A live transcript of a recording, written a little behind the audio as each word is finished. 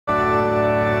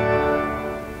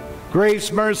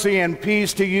Grace, mercy, and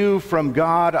peace to you from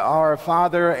God our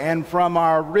Father and from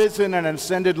our risen and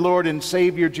ascended Lord and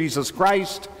Savior Jesus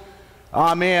Christ.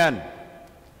 Amen.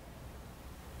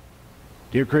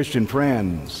 Dear Christian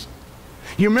friends,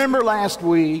 you remember last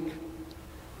week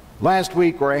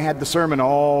where I had the sermon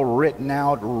all written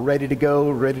out, ready to go,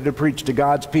 ready to preach to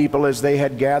God's people as they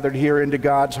had gathered here into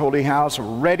God's holy house,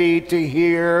 ready to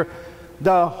hear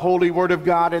the holy word of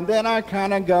God. And then I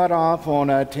kind of got off on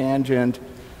a tangent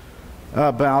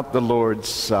about the Lord's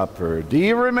Supper. Do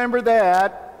you remember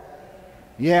that?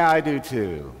 Yeah, I do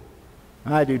too.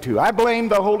 I do too. I blame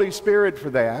the Holy Spirit for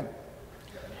that.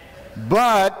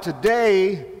 But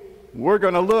today we're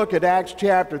going to look at Acts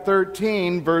chapter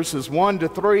 13, verses 1 to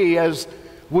 3. As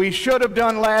we should have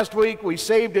done last week, we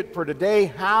saved it for today.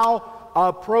 How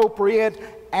appropriate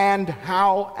and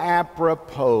how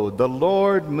apropos. The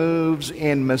Lord moves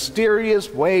in mysterious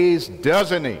ways,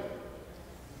 doesn't He?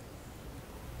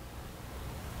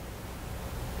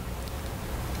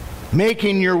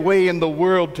 Making your way in the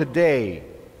world today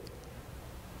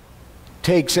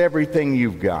takes everything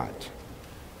you've got.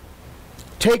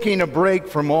 Taking a break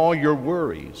from all your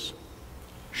worries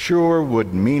sure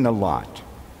would mean a lot.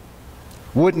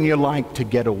 Wouldn't you like to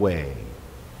get away?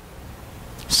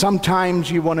 Sometimes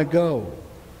you want to go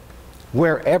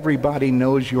where everybody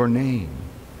knows your name,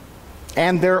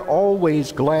 and they're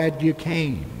always glad you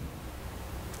came.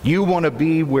 You want to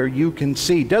be where you can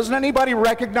see. Doesn't anybody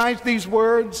recognize these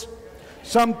words?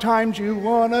 Sometimes you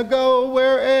want to go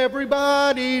where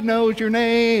everybody knows your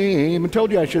name. I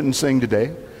told you I shouldn't sing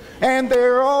today. And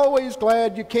they're always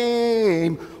glad you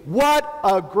came. What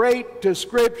a great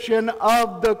description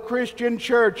of the Christian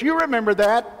church. You remember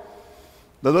that?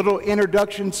 The little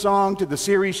introduction song to the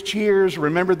series Cheers.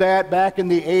 Remember that back in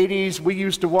the 80s? We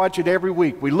used to watch it every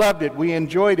week. We loved it. We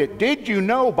enjoyed it. Did you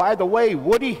know, by the way,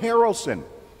 Woody Harrelson,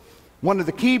 one of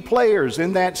the key players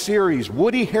in that series,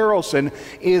 Woody Harrelson,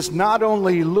 is not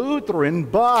only Lutheran,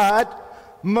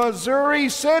 but Missouri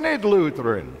Synod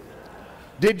Lutheran.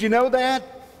 Did you know that?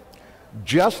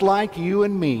 Just like you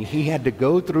and me, he had to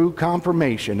go through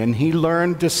confirmation, and he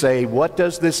learned to say, what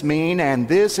does this mean? And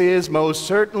this is most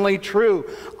certainly true.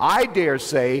 I dare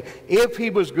say, if he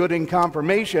was good in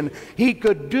confirmation, he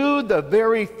could do the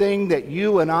very thing that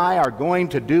you and I are going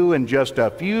to do in just a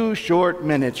few short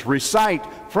minutes. Recite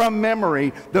from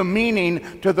memory the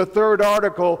meaning to the third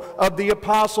article of the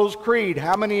Apostles' Creed.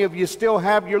 How many of you still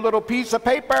have your little piece of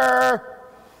paper?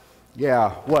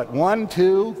 Yeah, what, 1,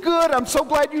 2? Good, I'm so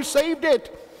glad you saved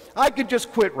it. I could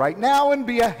just quit right now and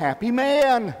be a happy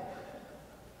man.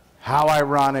 How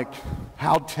ironic,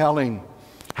 how telling,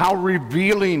 how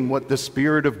revealing what the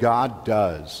Spirit of God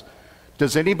does.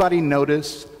 Does anybody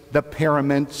notice the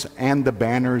paraments and the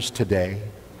banners today?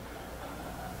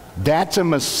 That's a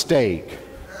mistake.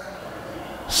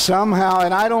 Somehow,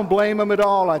 and I don't blame them at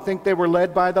all, I think they were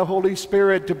led by the Holy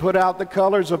Spirit to put out the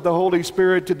colors of the Holy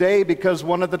Spirit today, because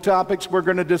one of the topics we're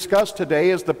going to discuss today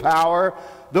is the power,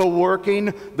 the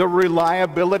working, the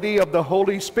reliability of the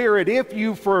Holy Spirit. If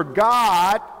you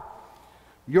forgot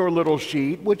your little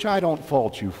sheet, which I don't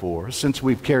fault you for, since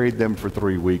we've carried them for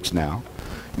 3 weeks now,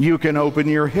 you can open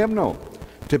your hymnal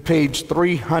to page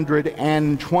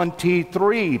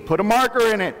 323. Put a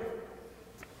marker in it.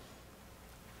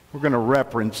 We're going to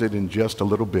reference it in just a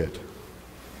little bit.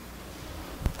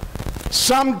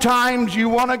 Sometimes you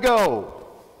want to go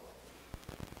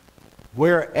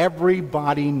where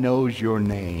everybody knows your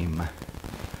name,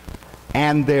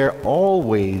 and they're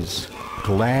always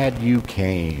glad you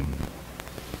came.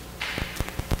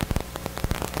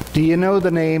 Do you know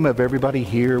the name of everybody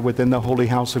here within the holy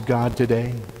house of God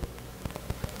today?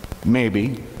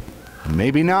 Maybe,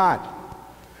 maybe not.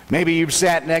 Maybe you've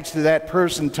sat next to that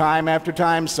person time after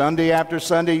time, Sunday after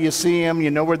Sunday. You see them, you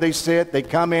know where they sit, they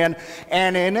come in,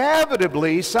 and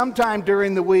inevitably, sometime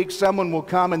during the week, someone will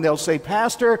come and they'll say,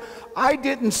 Pastor, I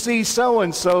didn't see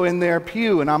so-and-so in their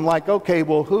pew. And I'm like, okay,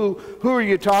 well, who are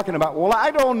you talking about? Well,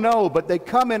 I don't know, but they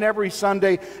come in every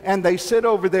Sunday and they sit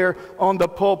over there on the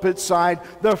pulpit side,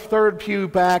 the third pew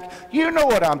back. You know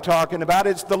what I'm talking about.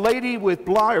 It's the lady with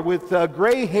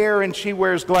gray hair and she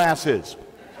wears glasses.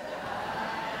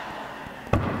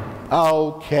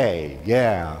 Okay,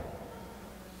 yeah.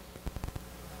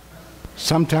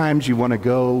 Sometimes you want to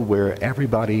go where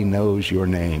everybody knows your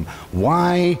name.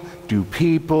 Why do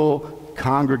people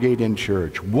congregate in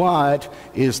church? What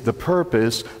is the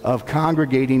purpose of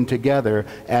congregating together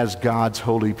as God's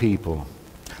holy people?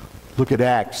 Look at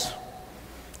Acts,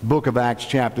 book of Acts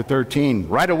chapter 13.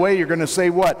 Right away you're going to say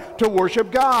what? To worship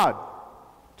God.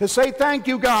 To say thank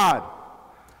you, God.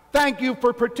 Thank you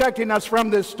for protecting us from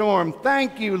this storm.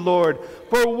 Thank you, Lord,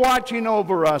 for watching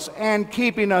over us and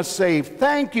keeping us safe.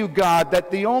 Thank you, God,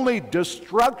 that the only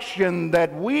destruction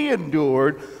that we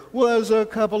endured was a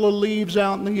couple of leaves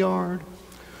out in the yard,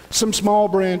 some small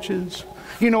branches.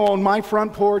 You know, on my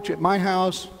front porch at my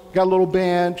house, got a little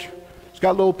bench. It's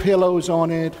got little pillows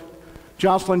on it.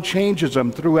 Jocelyn changes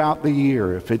them throughout the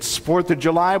year. If it's 4th of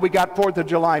July, we got 4th of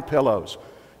July pillows.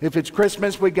 If it's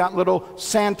Christmas, we got little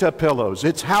Santa pillows.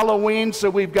 It's Halloween, so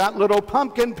we've got little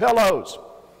pumpkin pillows.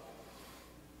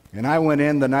 And I went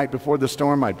in the night before the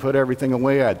storm. I'd put everything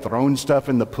away. I'd thrown stuff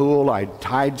in the pool. I'd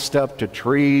tied stuff to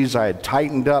trees. I had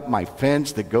tightened up my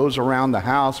fence that goes around the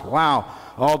house. Wow,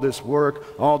 all this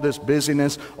work, all this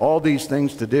busyness, all these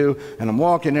things to do. And I'm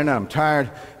walking in, and I'm tired,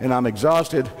 and I'm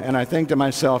exhausted. And I think to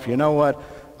myself, you know what?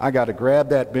 I got to grab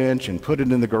that bench and put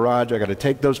it in the garage. I got to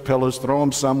take those pillows, throw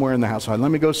them somewhere in the house. So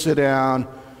let me go sit down,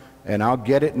 and I'll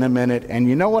get it in a minute. And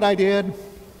you know what I did?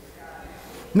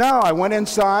 No, I went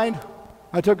inside.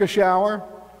 I took a shower.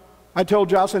 I told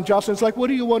Jocelyn. Jocelyn's like, what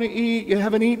do you want to eat? You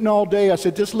haven't eaten all day. I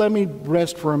said, just let me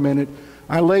rest for a minute.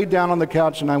 I laid down on the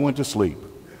couch, and I went to sleep.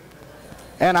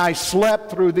 And I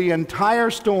slept through the entire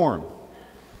storm.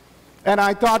 And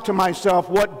I thought to myself,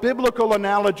 what biblical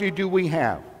analogy do we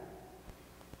have?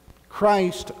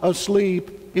 Christ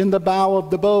asleep in the bow of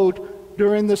the boat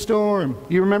during the storm.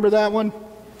 You remember that one?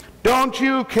 Don't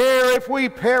you care if we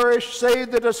perish, say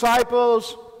the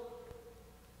disciples.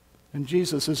 And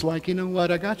Jesus is like, you know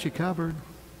what? I got you covered.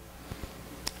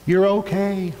 You're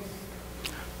okay.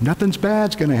 Nothing's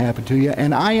bad's going to happen to you.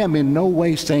 And I am in no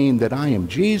way saying that I am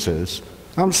Jesus.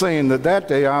 I'm saying that that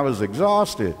day I was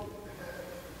exhausted.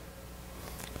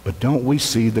 But don't we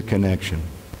see the connection?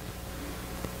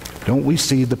 Don't we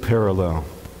see the parallel?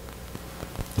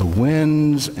 The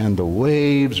winds and the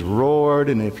waves roared,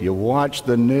 and if you watch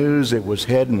the news, it was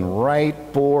heading right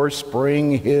for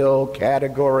Spring Hill,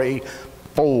 Category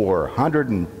 4,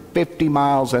 150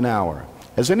 miles an hour.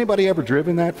 Has anybody ever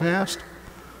driven that fast?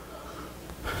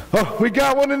 Oh, we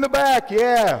got one in the back,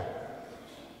 yeah.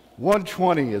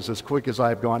 120 is as quick as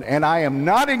I've gone, and I am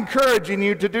not encouraging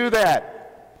you to do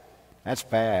that. That's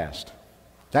fast.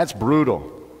 That's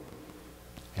brutal.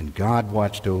 And God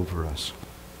watched over us.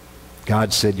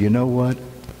 God said, you know what?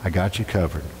 I got you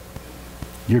covered.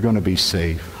 You're going to be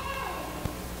safe.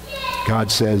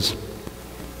 God says,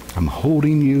 I'm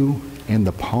holding you in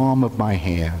the palm of my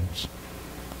hands.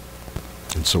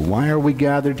 And so why are we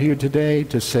gathered here today?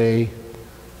 To say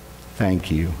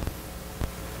thank you.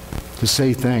 To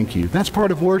say thank you. That's part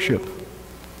of worship.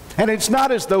 And it's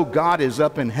not as though God is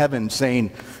up in heaven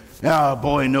saying, oh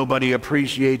boy, nobody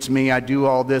appreciates me. I do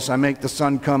all this. I make the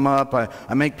sun come up.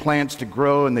 I make plants to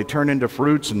grow and they turn into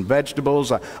fruits and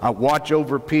vegetables. I watch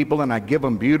over people and I give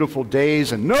them beautiful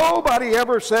days and nobody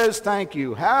ever says thank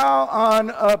you. How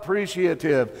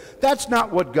unappreciative. That's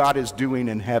not what God is doing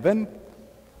in heaven.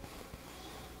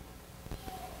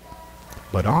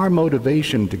 But our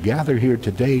motivation to gather here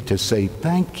today to say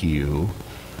thank you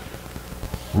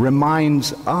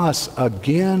reminds us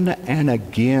again and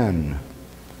again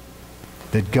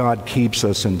that God keeps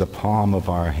us in the palm of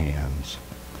our hands,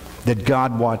 that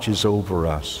God watches over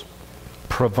us,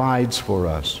 provides for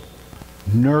us,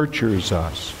 nurtures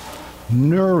us,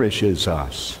 nourishes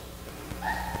us.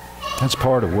 That's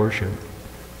part of worship.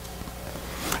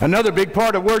 Another big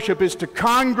part of worship is to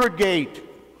congregate,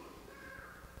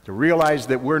 to realize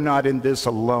that we're not in this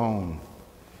alone,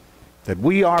 that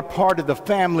we are part of the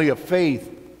family of faith,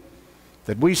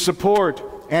 that we support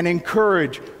and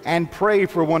encourage and pray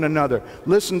for one another.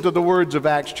 Listen to the words of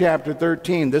Acts chapter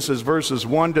 13. This is verses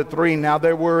 1 to 3. Now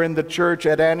there were in the church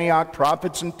at Antioch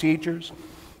prophets and teachers.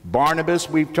 Barnabas,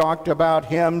 we've talked about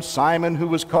him. Simon, who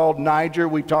was called Niger,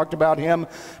 we talked about him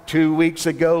 2 weeks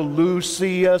ago.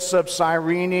 Lucius of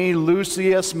Cyrene,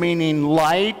 Lucius meaning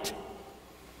light.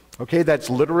 Okay, that's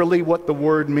literally what the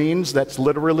word means. That's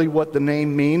literally what the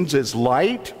name means, is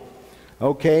light.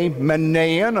 Okay,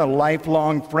 Manaen, a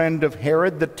lifelong friend of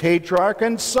Herod the Tetrarch,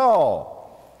 and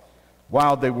Saul.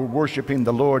 While they were worshiping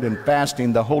the Lord and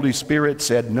fasting, the Holy Spirit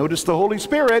said, notice the Holy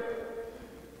Spirit,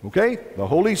 okay? The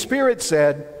Holy Spirit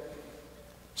said,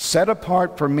 set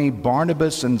apart for me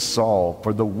Barnabas and Saul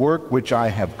for the work which I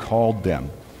have called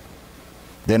them.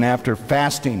 Then after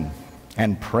fasting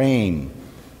and praying,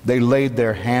 they laid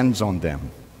their hands on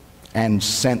them and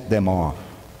sent them off.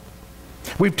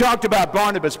 We've talked about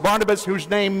Barnabas. Barnabas, whose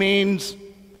name means,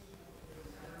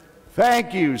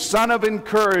 thank you, son of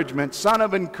encouragement, son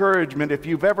of encouragement. If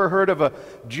you've ever heard of a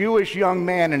Jewish young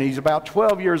man and he's about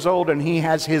 12 years old and he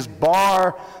has his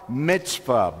bar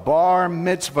mitzvah,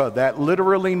 that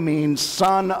literally means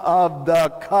son of the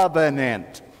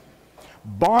covenant.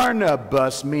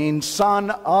 Barnabas means son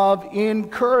of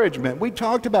encouragement. We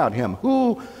talked about him.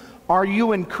 Who are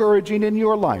you encouraging in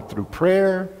your life? Through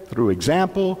prayer, through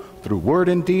example, through word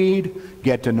and deed?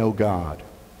 Get to know God.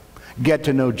 Get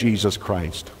to know Jesus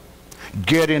Christ.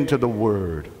 Get into the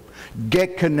Word.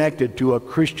 Get connected to a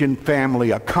Christian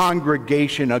family, a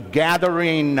congregation, a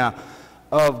gathering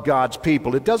of God's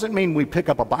people. It doesn't mean we pick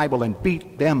up a Bible and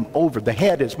beat them over the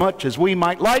head as much as we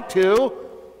might like to.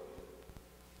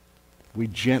 We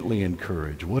gently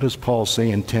encourage. What does Paul say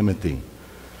in Timothy?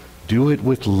 Do it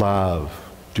with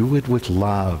love. Do it with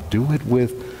love. Do it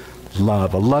with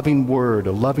love. A loving word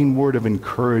of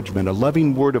encouragement, a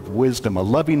loving word of wisdom, a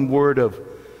loving word of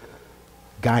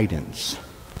guidance.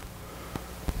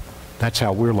 That's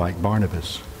how we're like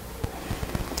Barnabas.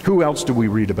 Who else do we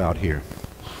read about here?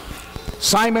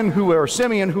 Simeon,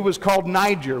 who was called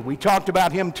Niger. We talked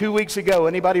about him 2 weeks ago.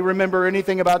 Anybody remember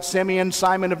anything about Simeon,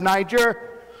 Simon of Niger?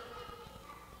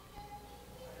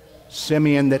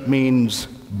 Simeon, that means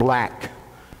black.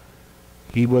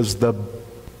 He was the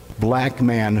black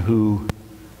man who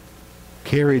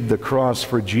carried the cross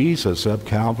for Jesus up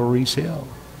Calvary's Hill.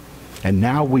 And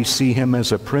now we see him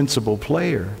as a principal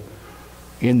player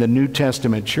in the New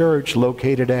Testament church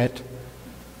located at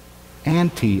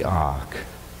Antioch.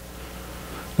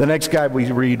 The next guy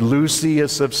we read,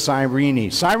 Lucius of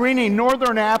Cyrene. Cyrene,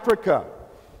 northern Africa.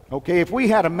 Okay, if we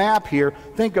had a map here,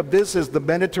 think of this as the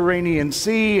Mediterranean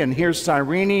Sea, and here's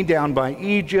Cyrene down by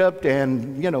Egypt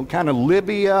and, kind of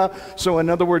Libya. So in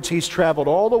other words, he's traveled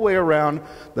all the way around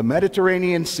the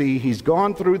Mediterranean Sea. He's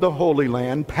gone through the Holy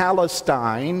Land,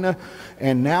 Palestine,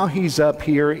 and now he's up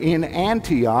here in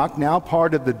Antioch, now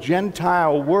part of the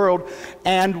Gentile world.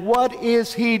 And what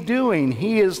is he doing?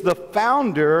 He is the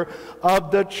founder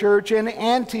of the church in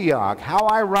Antioch. How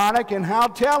ironic and how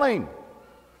telling.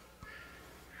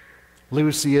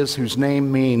 Lucius, whose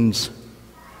name means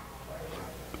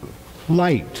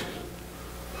light.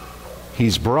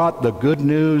 He's brought the good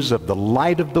news of the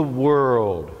light of the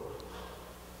world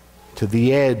to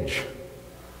the edge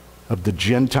of the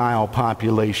Gentile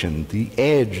population, the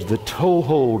edge, the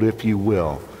toehold, if you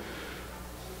will,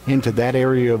 into that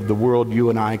area of the world you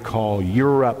and I call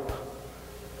Europe.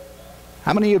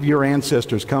 How many of your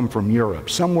ancestors come from Europe,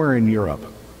 somewhere in Europe?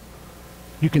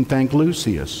 You can thank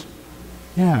Lucius.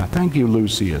 Yeah, thank you,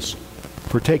 Lucius,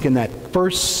 for taking that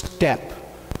first step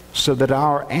so that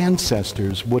our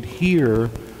ancestors would hear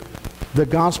the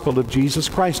gospel of Jesus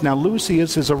Christ. Now,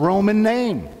 Lucius is a Roman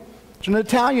name. It's an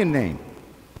Italian name.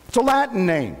 It's a Latin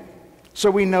name. So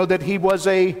we know that he was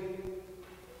a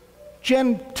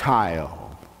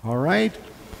Gentile. All right?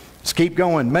 Let's keep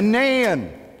going.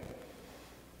 Manaen,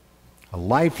 a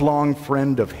lifelong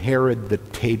friend of Herod the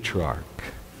Tetrarch.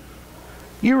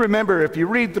 You remember, if you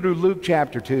read through Luke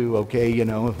chapter 2, okay, and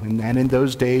in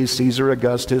those days, Caesar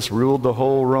Augustus ruled the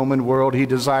whole Roman world. He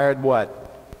desired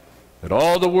what? That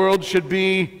all the world should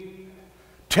be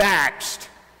taxed.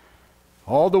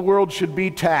 All the world should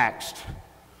be taxed.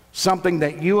 Something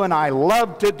that you and I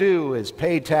love to do is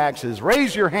pay taxes.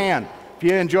 Raise your hand if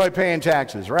you enjoy paying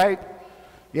taxes, right?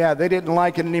 Yeah, they didn't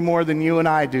like it any more than you and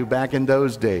I do back in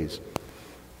those days.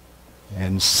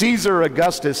 And Caesar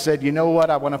Augustus said, you know what,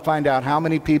 I want to find out how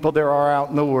many people there are out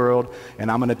in the world,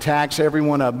 and I'm going to tax every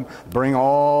one of them, bring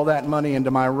all that money into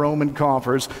my Roman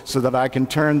coffers so that I can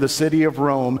turn the city of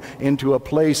Rome into a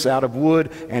place out of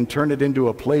wood and turn it into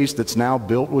a place that's now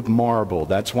built with marble.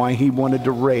 That's why he wanted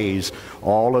to raise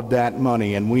all of that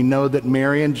money. And we know that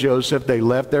Mary and Joseph, they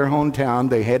left their hometown,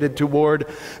 they headed toward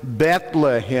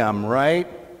Bethlehem, right?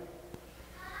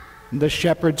 The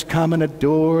shepherds come and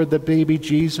adore the baby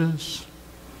Jesus.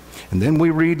 And then we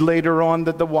read later on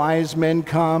that the wise men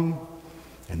come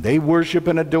and they worship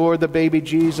and adore the baby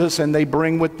Jesus, and they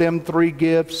bring with them 3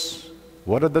 gifts.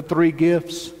 What are the 3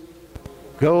 gifts?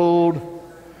 Gold,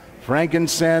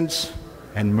 frankincense,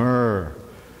 and myrrh.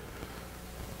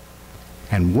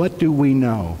 And what do we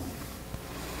know?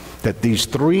 That these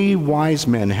 3 wise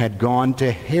men had gone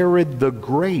to Herod the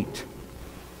Great.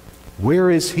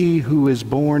 Where is he who is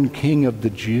born King of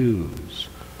the Jews?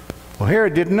 Well,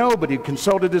 Herod didn't know, but he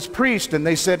consulted his priest, and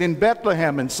they said in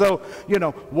Bethlehem. And so,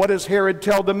 what does Herod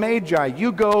tell the Magi?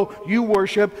 You go, you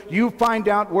worship, you find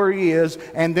out where he is,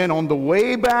 and then on the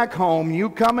way back home, you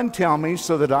come and tell me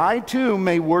so that I too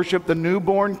may worship the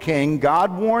newborn king.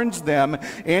 God warns them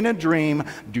in a dream,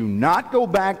 do not go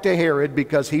back to Herod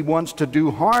because he wants to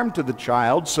do harm to the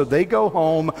child. So they go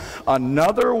home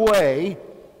another way.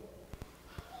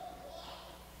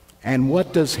 And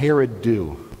what does Herod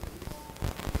do?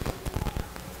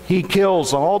 He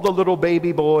kills all the little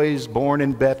baby boys born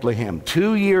in Bethlehem,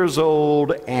 2 years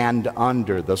old and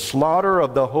under, the slaughter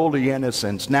of the holy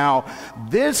innocents. Now,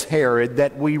 this Herod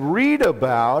that we read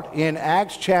about in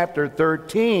Acts chapter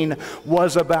 13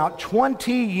 was about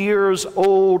 20 years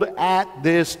old at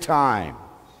this time.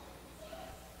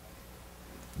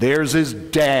 There's his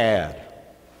dad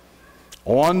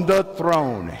on the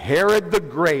throne, Herod the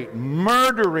Great,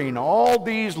 murdering all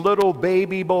these little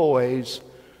baby boys.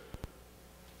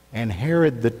 And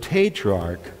Herod the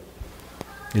Tetrarch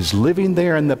is living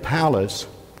there in the palace,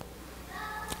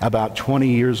 about 20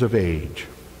 years of age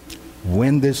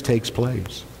when this takes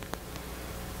place.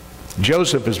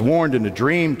 Joseph is warned in a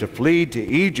dream to flee to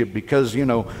Egypt because,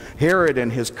 Herod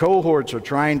and his cohorts are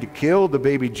trying to kill the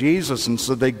baby Jesus. And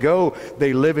so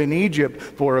they live in Egypt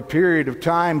for a period of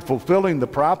time, fulfilling the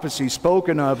prophecy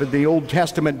spoken of in the Old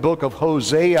Testament book of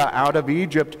Hosea. Out of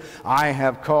Egypt I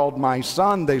have called my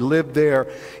son. They lived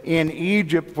there in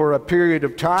Egypt for a period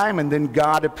of time, and then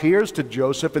God appears to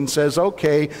Joseph and says,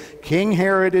 okay, King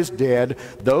Herod is dead.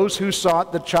 Those who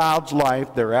sought the child's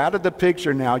life, they're out of the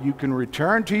picture now. You can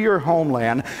return to your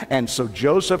homeland. And so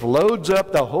Joseph loads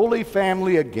up the Holy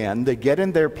Family again. They get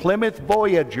in their Plymouth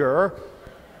Voyager.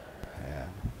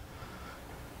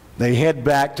 They head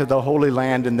back to the Holy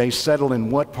Land, and they settle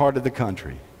in what part of the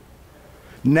country?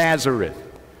 Nazareth.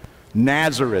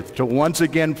 Nazareth, to once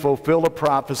again fulfill a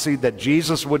prophecy that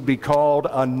Jesus would be called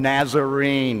a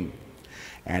Nazarene.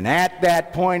 And at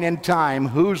that point in time,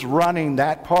 who's running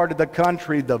that part of the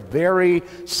country? The very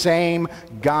same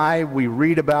guy we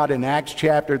read about in Acts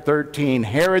chapter 13,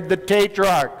 Herod the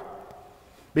Tetrarch.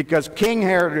 Because King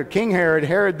Herod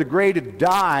the Great, had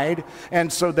died,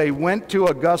 and so they went to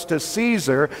Augustus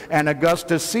Caesar, and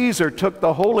Augustus Caesar took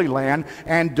the Holy Land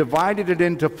and divided it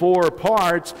into 4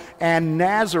 parts, and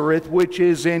Nazareth, which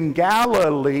is in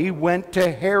Galilee, went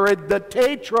to Herod the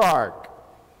Tetrarch.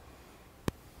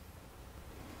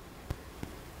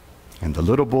 And the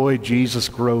little boy Jesus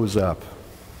grows up.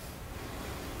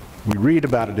 We read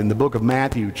about it in the book of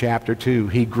Matthew chapter 2.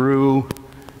 He grew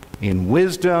in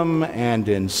wisdom and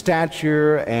in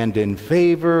stature and in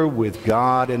favor with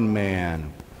God and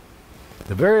man.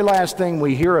 The very last thing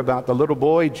we hear about the little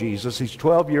boy Jesus, he's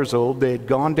 12 years old. They had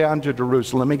gone down to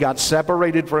Jerusalem. He got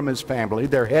separated from his family.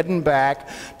 They're heading back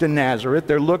to Nazareth.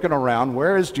 They're looking around.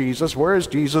 Where is Jesus? Where is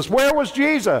Jesus? Where was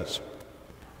Jesus?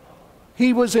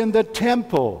 He was in the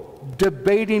temple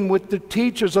debating with the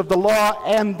teachers of the law,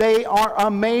 and they are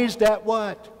amazed at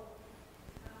what?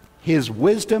 His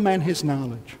wisdom and his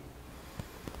knowledge.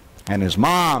 And his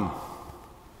mom,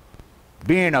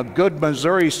 being a good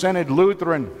Missouri Synod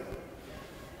Lutheran,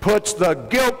 puts the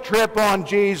guilt trip on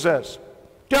Jesus.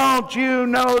 Don't you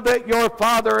know that your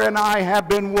father and I have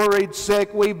been worried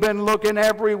sick? We've been looking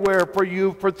everywhere for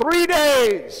you for 3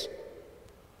 days.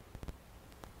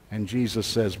 And Jesus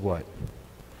says what?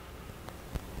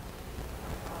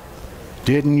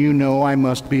 Didn't you know I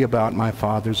must be about my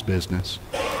Father's business?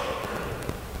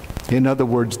 In other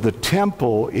words, the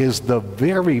temple is the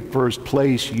very first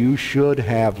place you should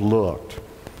have looked.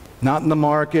 Not in the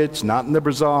markets, not in the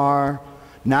bazaar,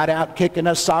 not out kicking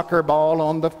a soccer ball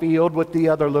on the field with the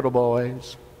other little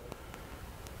boys.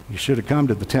 You should have come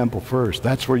to the temple first.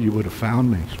 That's where you would have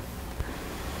found me.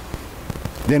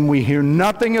 Then we hear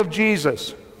nothing of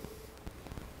Jesus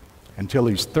until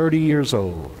he's 30 years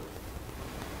old.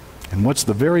 And what's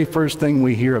the very first thing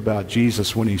we hear about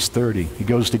Jesus when he's 30? He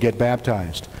goes to get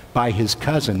baptized by his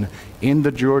cousin in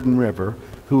the Jordan River,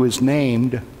 who is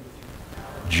named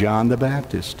John the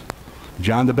Baptist.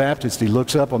 John the Baptist, he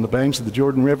looks up on the banks of the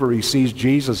Jordan River. He sees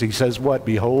Jesus. He says what?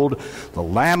 Behold, the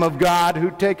Lamb of God who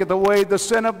taketh away the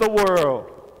sin of the world.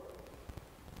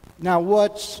 Now,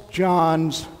 what's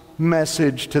John's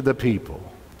message to the people?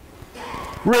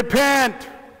 Repent!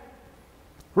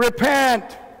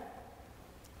 Repent!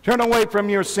 Turn away from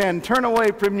your sin. Turn away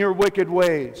from your wicked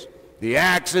ways. The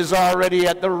axe is already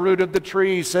at the root of the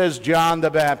tree, says John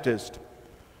the Baptist.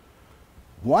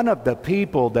 One of the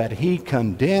people that he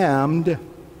condemned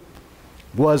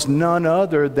was none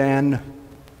other than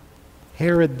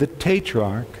Herod the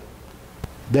Tetrarch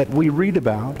that we read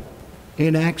about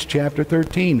in Acts chapter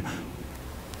 13.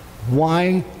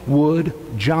 Why would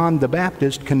John the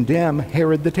Baptist condemn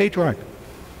Herod the Tetrarch?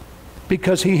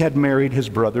 Because he had married his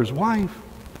brother's wife.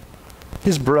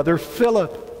 His brother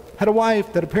Philip had a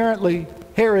wife that apparently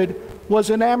Herod was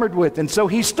enamored with, and so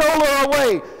he stole her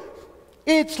away.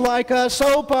 It's like a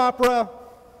soap opera.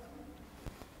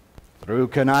 Through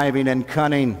conniving and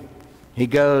cunning, he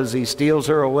goes, he steals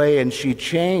her away, and she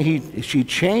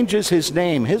changes his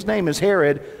name. His name is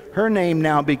Herod. Her name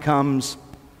now becomes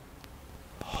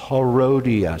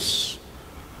Herodias.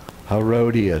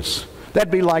 Herodias. That'd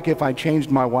be like if I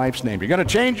changed my wife's name. You're going to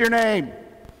change your name.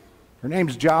 Her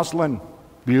name's Jocelyn.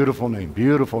 Beautiful name,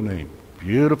 beautiful name.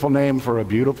 Beautiful name for a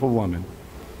beautiful woman.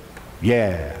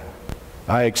 Yeah,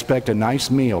 I expect a nice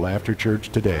meal after church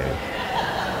today.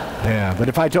 Yeah, but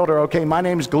if I told her, okay, my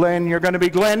name's Glenn, you're going to be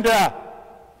Glenda,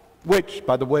 which,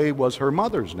 by the way, was her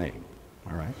mother's name.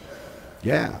 All right?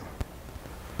 Yeah.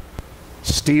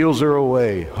 Steals her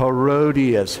away.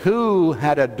 Herodias, who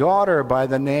had a daughter by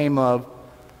the name of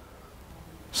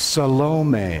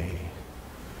Salome.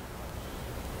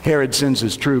 Herod sends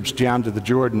his troops down to the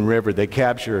Jordan River. They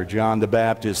capture John the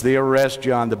Baptist. They arrest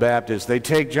John the Baptist. They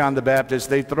take John the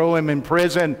Baptist. They throw him in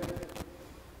prison.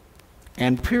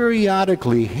 And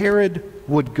periodically, Herod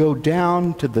would go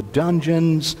down to the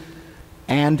dungeons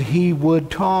and he would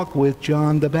talk with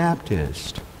John the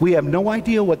Baptist. We have no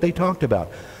idea what they talked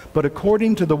about. But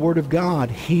according to the Word of God,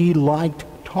 he liked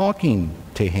talking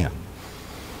to him.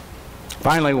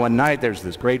 Finally, one night, there's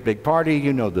this great big party,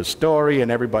 you know the story,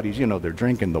 and everybody's, they're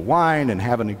drinking the wine and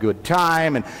having a good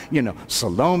time, and,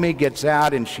 Salome gets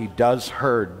out and she does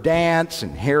her dance,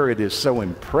 and Herod is so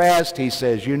impressed, he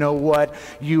says, you know what,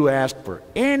 you ask for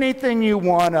anything you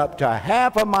want up to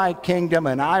half of my kingdom,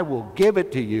 and I will give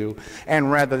it to you,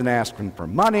 and rather than asking for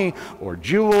money, or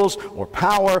jewels, or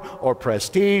power, or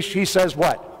prestige, he says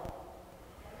what?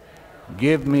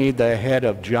 Give me the head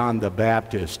of John the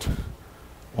Baptist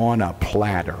on a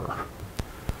platter.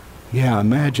 Yeah,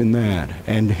 imagine that.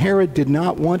 And Herod did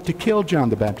not want to kill John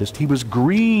the Baptist. He was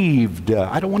grieved.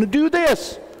 I don't want to do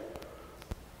this.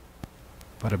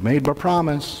 But I've made my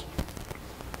promise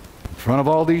in front of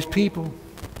all these people.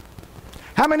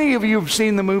 How many of you have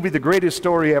seen the movie The Greatest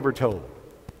Story Ever Told?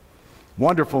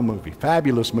 Wonderful movie,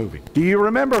 fabulous movie. Do you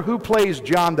remember who plays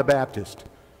John the Baptist?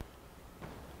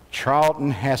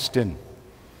 Charlton Heston.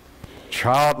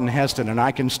 Charlton Heston, and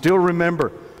I can still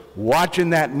remember watching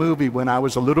that movie when I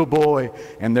was a little boy,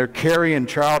 and they're carrying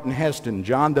Charlton Heston,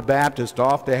 John the Baptist,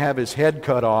 off to have his head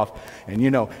cut off, and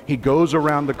he goes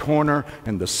around the corner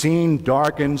and the scene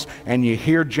darkens and you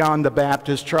hear John the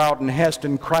Baptist, Charlton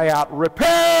Heston, cry out,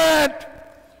 "Repent!"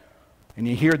 And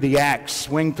you hear the axe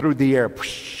swing through the air.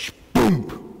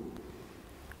 Boom!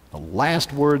 The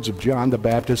last words of John the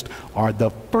Baptist are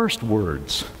the first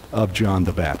words of John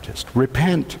the Baptist.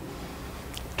 Repent.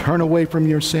 Turn away from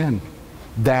your sin.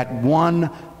 That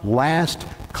one last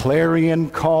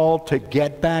clarion call to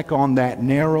get back on that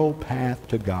narrow path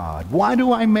to God. Why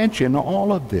do I mention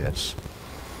all of this?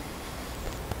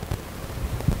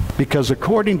 Because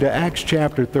according to Acts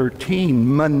chapter 13,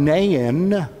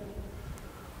 Manaen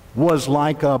was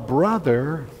like a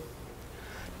brother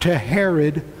to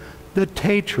Herod the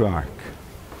Tetrarch.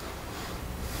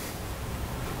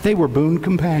 They were boon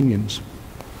companions.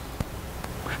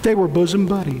 They were bosom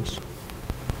buddies.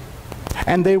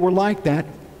 And they were like that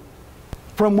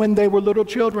from when they were little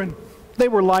children. They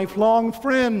were lifelong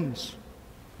friends.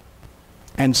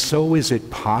 And so is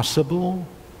it possible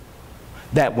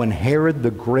that when Herod the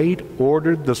Great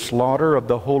ordered the slaughter of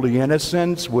the holy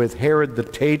innocents, with Herod the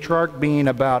Tetrarch being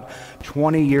about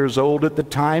 20 years old at the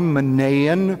time,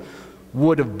 Manaen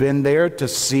would have been there to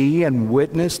see and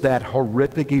witness that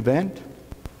horrific event?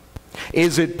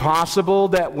 Is it possible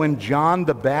that when John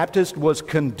the Baptist was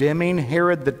condemning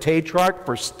Herod the Tetrarch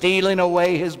for stealing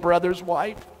away his brother's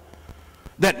wife,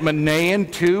 that Manaen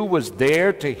too was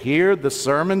there to hear the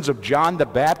sermons of John the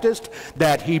Baptist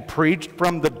that he preached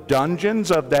from the dungeons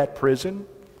of that prison?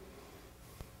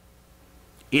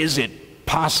 Is it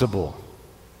possible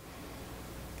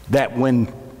that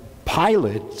when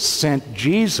Pilate sent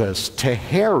Jesus to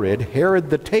Herod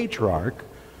the Tetrarch,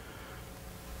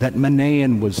 that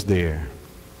Manaen was there?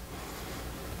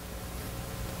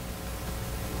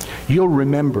 You'll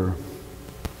remember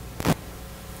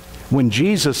when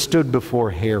Jesus stood before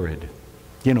Herod.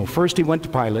 First he went to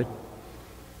Pilate.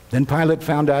 Then Pilate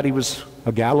found out he was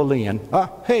a Galilean.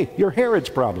 Hey, you're Herod's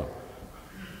problem.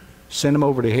 Sent him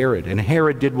over to Herod. And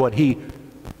Herod did what? He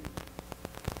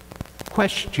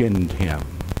questioned him.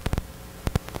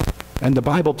 And the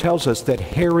Bible tells us that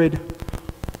Herod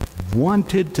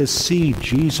wanted to see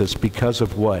Jesus because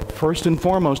of what? First and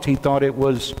foremost, he thought it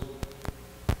was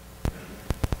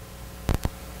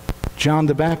John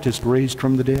the Baptist raised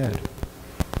from the dead.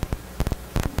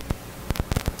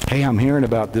 Hey, I'm hearing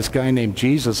about this guy named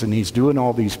Jesus, and he's doing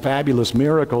all these fabulous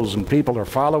miracles, and people are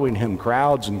following him,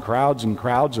 crowds and crowds and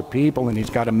crowds of people, and he's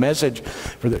got a message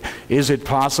for the... Is it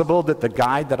possible that the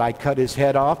guy that I cut his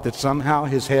head off, that somehow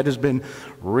his head has been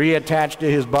reattached to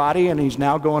his body, and he's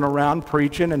now going around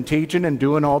preaching and teaching and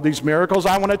doing all these miracles?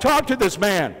 I want to talk to this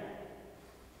man.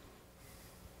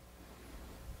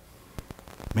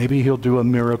 Maybe he'll do a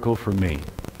miracle for me.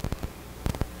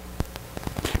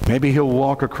 Maybe he'll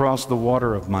walk across the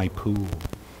water of my pool.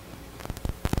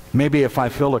 Maybe if I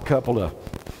fill a couple of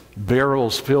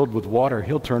barrels filled with water,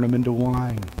 he'll turn them into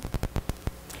wine.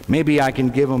 Maybe I can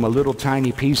give him a little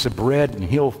tiny piece of bread and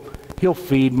he'll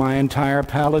feed my entire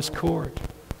palace court.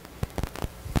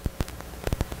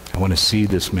 I want to see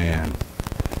this man.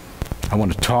 I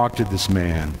want to talk to this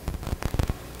man.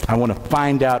 I want to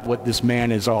find out what this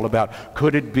man is all about.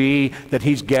 Could it be that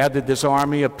he's gathered this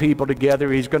army of people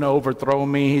together? He's going to overthrow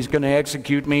me. He's going to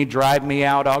execute me, drive me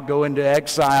out. I'll go into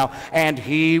exile, and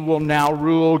he will now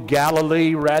rule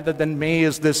Galilee rather than me.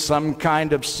 Is this some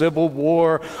kind of civil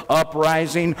war,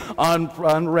 uprising,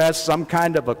 unrest, some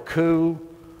kind of a coup?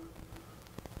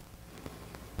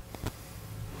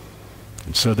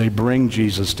 And so they bring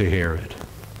Jesus to Herod.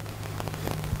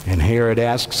 And Herod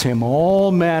asks him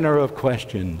all manner of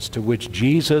questions to which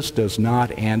Jesus does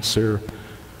not answer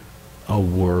a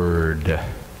word.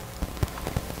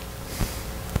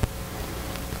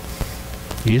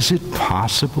 Is it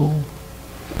possible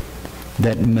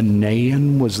that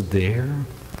Manaen was there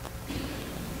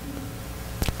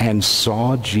and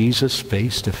saw Jesus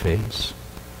face to face?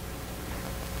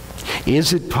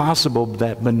 Is it possible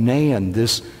that Manaen,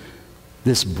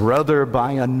 this brother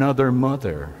by another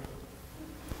mother,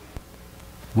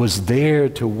 was there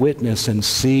to witness and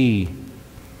see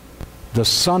the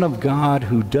Son of God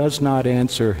who does not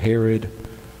answer Herod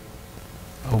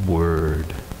a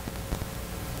word?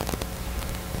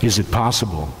 Is it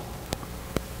possible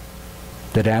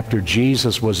that after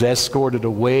Jesus was escorted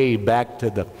away back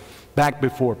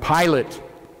before Pilate,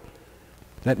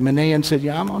 that Manaen said,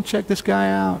 "Yeah, I'm going to check this guy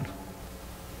out"?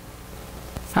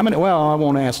 How many? Well, I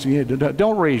won't ask you.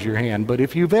 Don't raise your hand. But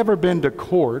if you've ever been to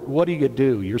court, what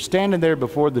do? You're standing there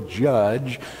before the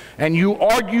judge, and you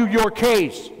argue your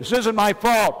case. This isn't my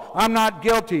fault. I'm not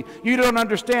guilty. You don't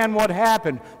understand what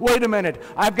happened. Wait a minute.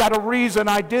 I've got a reason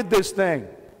I did this thing.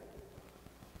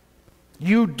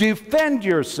 You defend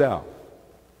yourself.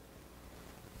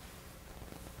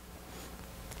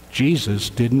 Jesus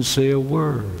didn't say a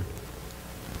word.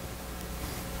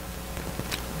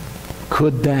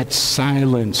 Could that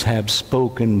silence have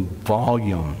spoken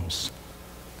volumes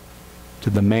to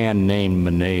the man named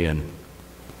Manaen?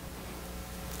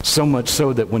 So much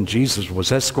so that when Jesus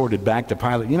was escorted back to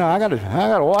Pilate, I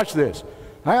gotta watch this.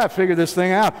 I got to figure this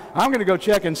thing out. I'm going to go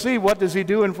check and see what does he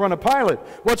do in front of Pilate.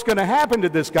 What's going to happen to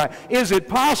this guy? Is it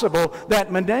possible that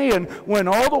Manaen went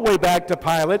all the way back to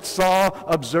Pilate, saw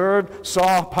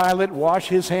Pilate wash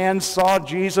his hands, saw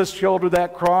Jesus shoulder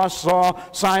that cross, saw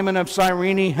Simon of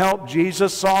Cyrene help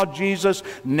Jesus, saw Jesus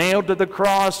nailed to the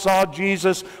cross, saw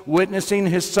Jesus witnessing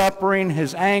his suffering,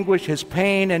 his anguish, his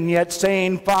pain, and yet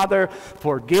saying, "Father,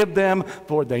 forgive them,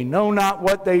 for they know not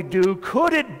what they do"?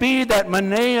 Could it be that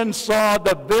Manaen saw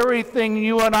the very thing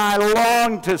you and I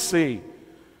long to see?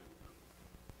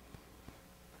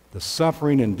 The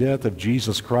suffering and death of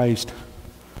Jesus Christ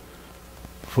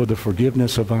for the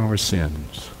forgiveness of our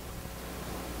sins.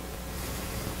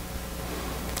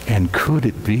 And could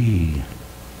it be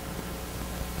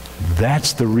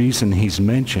that's the reason he's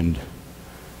mentioned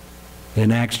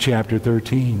in Acts chapter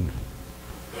 13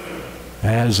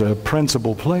 as a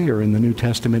principal player in the New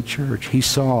Testament church? He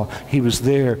saw, he was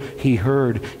there, he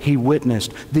heard, he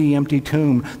witnessed the empty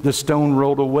tomb, the stone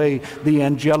rolled away, the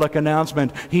angelic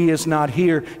announcement, "He is not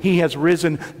here, he has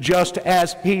risen just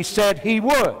as he said he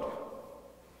would."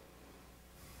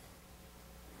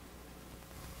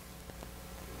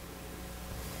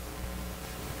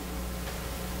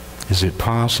 Is it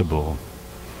possible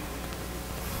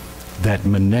that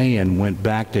Manaen went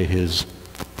back to his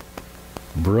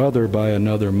brother by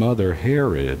another mother,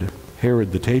 Herod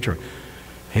the Tetrarch?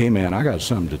 "Hey man, I got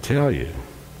something to tell you.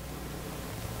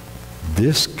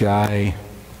 This guy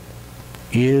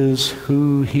is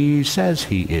who he says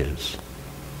he is.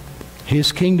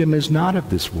 His kingdom is not of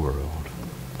this world.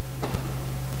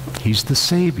 He's the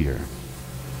Savior.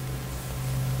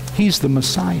 He's the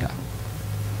Messiah.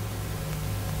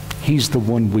 He's the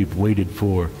one we've waited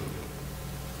for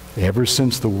ever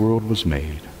since the world was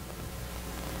made."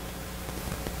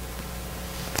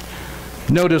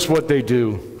 Notice what they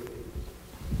do.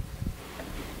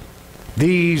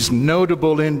 These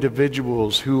notable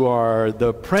individuals who are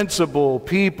the principal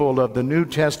people of the New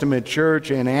Testament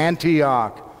church in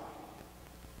Antioch,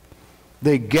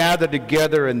 they gather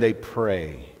together and they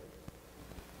pray.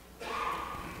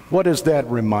 What does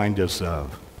that remind us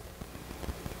of?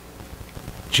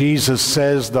 Jesus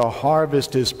says the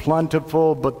harvest is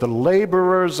plentiful, but the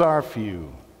laborers are few.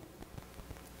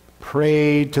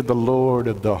 Pray to the Lord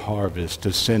of the harvest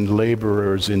to send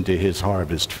laborers into his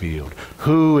harvest field.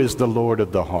 Who is the Lord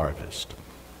of the harvest?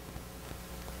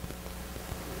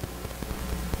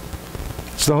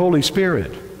 It's the Holy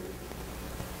Spirit.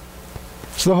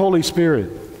 It's the Holy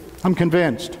Spirit. I'm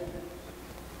convinced.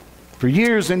 For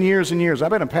years and years and years.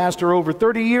 I've been a pastor over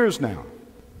 30 years now.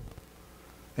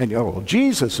 And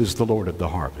Jesus is the Lord of the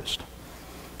harvest.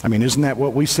 I mean, isn't that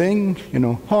what we sing?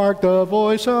 Hark the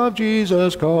voice of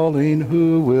Jesus calling,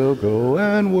 who will go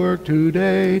and work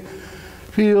today?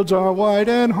 Fields are white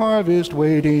and harvest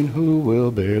waiting, who will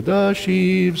bear the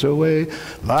sheaves away?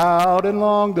 Loud and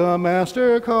long the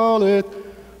Master calleth,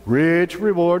 rich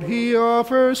reward he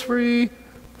offers free.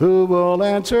 Who will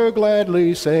answer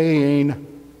gladly, saying,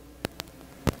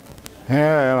 Here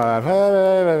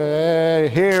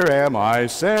am I,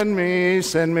 send me,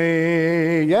 send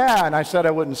me. Yeah, and I said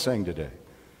I wouldn't sing today.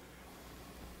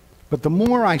 But the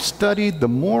more I studied, the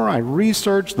more I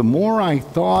researched, the more I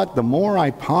thought, the more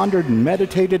I pondered and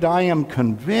meditated, I am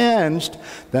convinced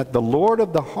that the Lord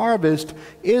of the harvest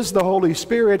is the Holy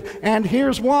Spirit, and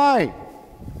here's why.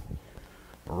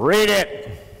 Read it.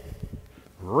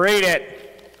 Read it.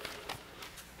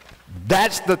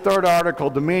 That's the third article,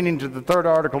 the meaning to the third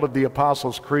article of the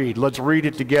Apostles' Creed. Let's read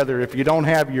it together. If you don't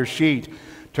have your sheet,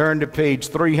 turn to page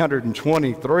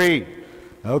 323.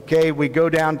 Okay, we go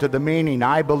down to the meaning.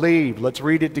 I believe. Let's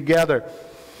read it together.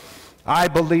 I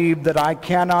believe that I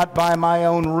cannot by my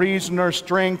own reason or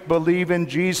strength believe in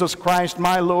Jesus Christ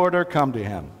my Lord or come to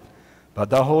him. But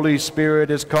the Holy Spirit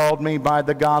has called me by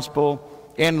the gospel,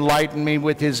 enlightened me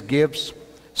with his gifts,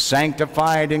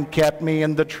 sanctified and kept me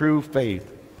in the true faith.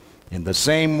 In the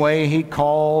same way he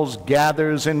calls,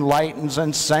 gathers, enlightens,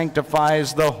 and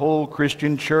sanctifies the whole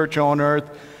Christian church on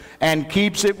earth and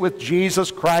keeps it with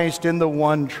Jesus Christ in the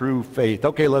one true faith.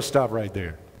 Okay, let's stop right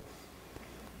there.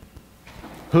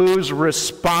 Whose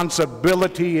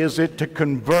responsibility is it to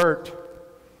convert?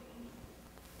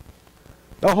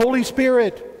 The Holy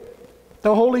Spirit.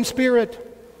 The Holy Spirit.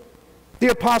 The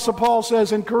Apostle Paul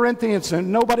says in Corinthians,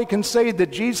 and nobody can say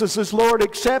that Jesus is Lord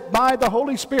except by the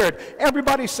Holy Spirit.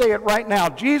 Everybody say it right now.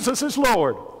 Jesus is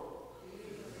Lord.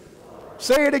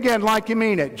 Say it again like you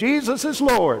mean it. Jesus is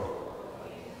Lord.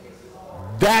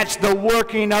 That's the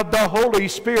working of the Holy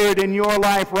Spirit in your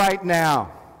life right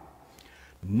now.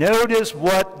 Notice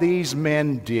what these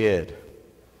men did.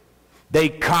 They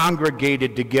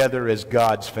congregated together as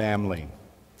God's family.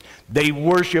 They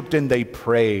worshiped and they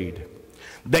prayed.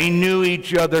 They knew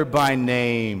each other by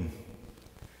name.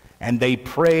 And they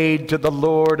prayed to the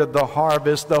Lord of the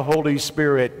harvest, the Holy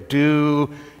Spirit,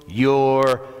 do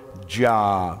your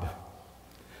job.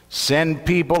 Send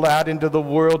people out into the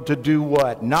world to do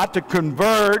what? Not to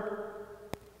convert,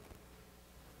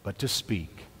 but to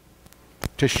speak,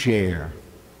 to share,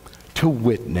 to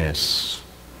witness.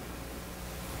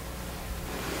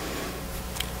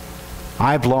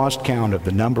 I've lost count of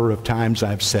the number of times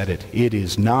I've said it. It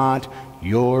is not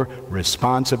your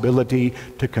responsibility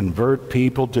to convert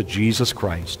people to Jesus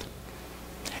Christ.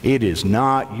 It is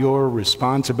not your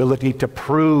responsibility to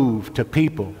prove to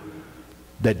people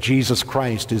that Jesus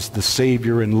Christ is the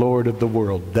Savior and Lord of the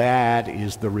world. That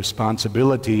is the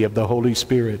responsibility of the Holy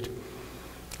Spirit.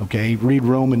 Okay, read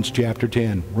Romans chapter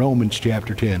 10. Romans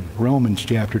chapter 10. Romans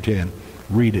chapter 10.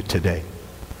 Read it today.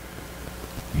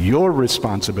 Your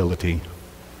responsibility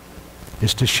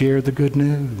is to share the good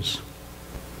news,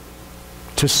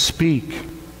 to speak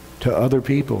to other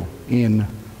people in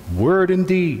word and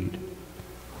deed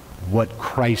what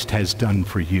Christ has done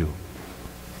for you,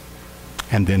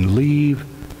 and then leave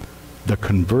the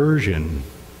conversion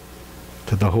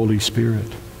to the Holy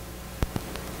Spirit.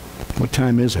 What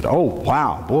time is it? Oh,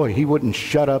 wow, boy, he wouldn't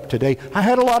shut up today. I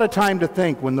had a lot of time to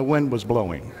think when the wind was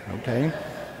blowing, okay?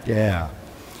 Yeah.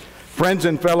 Friends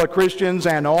and fellow Christians,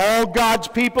 and all God's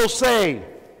people say,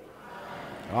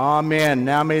 Amen.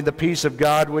 Now may the peace of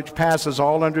God, which passes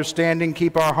all understanding,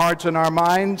 keep our hearts and our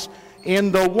minds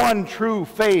in the one true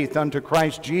faith unto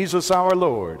Christ Jesus our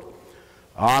Lord.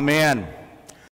 Amen.